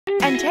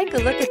and take a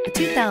look at the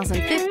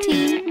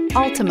 2015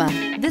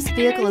 Altima. This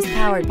vehicle is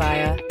powered by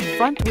a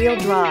front-wheel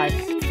drive,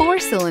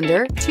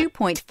 4-cylinder,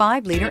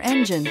 2.5-liter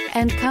engine,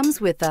 and comes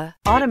with a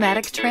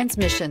automatic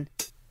transmission.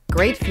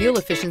 Great fuel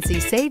efficiency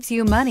saves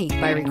you money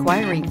by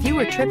requiring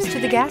fewer trips to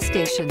the gas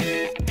station.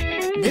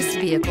 This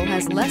vehicle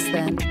has less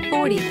than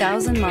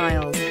 40,000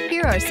 miles.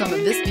 Here are some of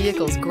this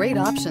vehicle's great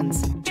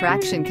options: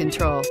 traction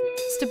control,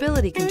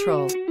 stability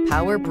control,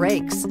 power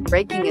brakes,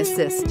 braking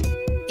assist.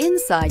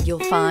 Inside you'll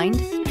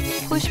find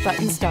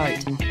push-button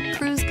start,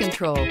 cruise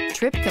control,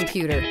 trip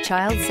computer,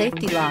 child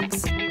safety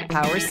locks,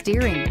 power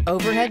steering,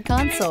 overhead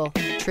console,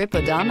 trip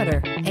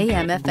odometer,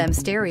 AM/FM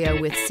stereo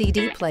with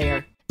CD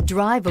player.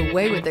 Drive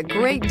away with a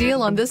great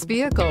deal on this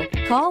vehicle.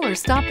 Call or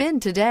stop in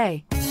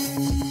today.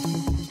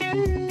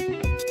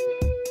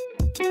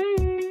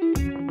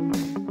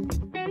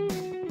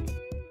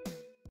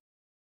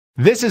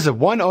 This is a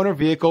one-owner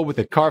vehicle with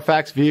a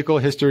Carfax Vehicle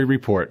History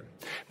Report.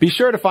 Be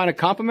sure to find a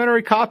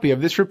complimentary copy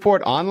of this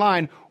report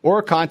online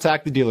or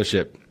contact the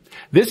dealership.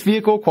 This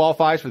vehicle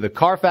qualifies for the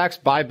Carfax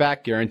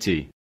Buyback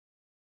Guarantee.